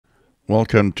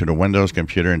Welcome to the Windows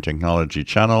Computer and Technology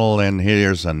channel, and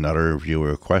here's another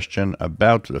viewer question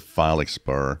about the File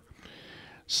Explorer.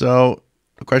 So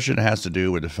the question has to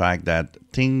do with the fact that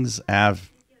things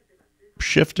have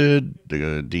shifted.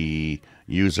 The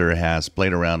user has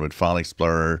played around with File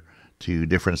Explorer to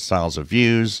different styles of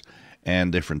views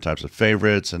and different types of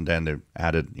favorites, and then they've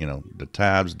added, the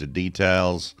tabs, the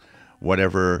details,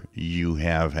 whatever you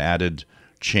have added,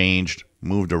 changed,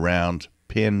 moved around,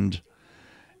 pinned.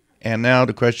 And now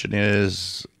the question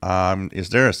is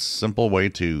there a simple way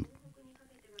to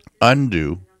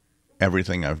undo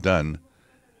everything I've done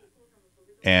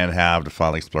and have the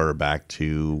File Explorer back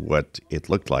to what it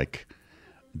looked like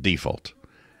default?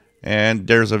 And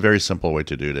there's a very simple way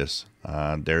to do this.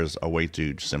 There's a way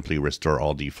to simply restore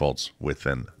all defaults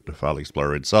within the File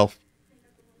Explorer itself.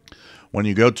 When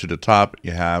you go to the top,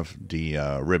 you have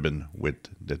the ribbon with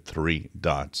the three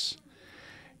dots.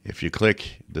 If you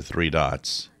click the three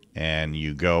dots and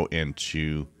you go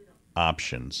into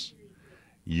options,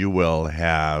 you will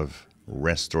have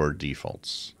restore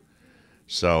defaults.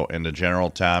 So in the general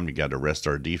tab, you got the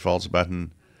restore defaults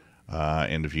button.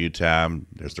 In the view tab,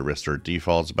 there's the restore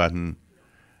defaults button,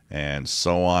 and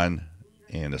so on.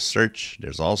 In the search,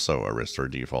 there's also a restore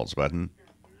defaults button.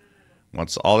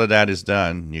 Once all of that is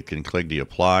done, you can click the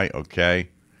apply, OK,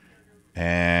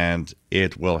 and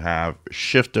it will have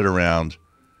shifted around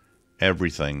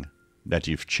everything that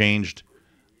you've changed,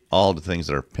 all the things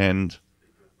that are pinned.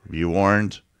 You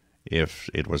warned if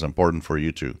it was important for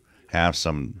you to have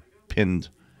some pinned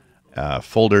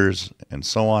folders and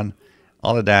so on.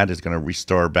 All of that is going to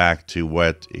restore back to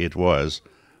what it was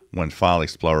when File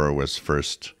Explorer was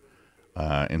first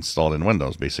installed in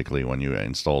Windows, basically when you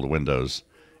installed Windows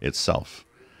itself.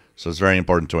 So it's very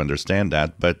important to understand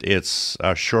that, but it's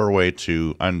a sure way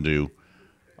to undo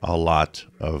a lot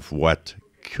of what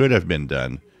could have been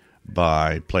done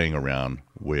by playing around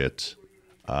with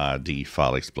the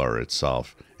File Explorer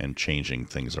itself and changing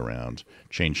things around,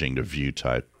 changing the view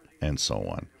type, and so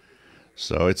on.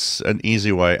 So it's an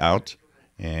easy way out,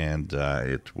 and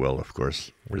it will, of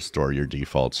course, restore your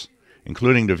defaults,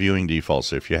 including the viewing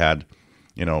defaults. If you had,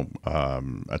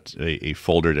 a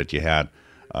folder that you had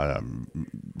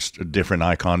different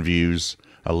icon views,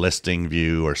 a listing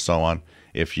view, or so on,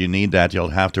 if you need that, you'll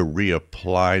have to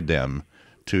reapply them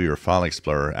to your File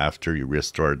Explorer after you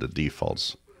restore the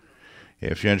defaults.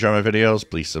 If you enjoy my videos,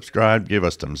 please subscribe, give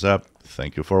us thumbs up.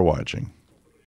 Thank you for watching.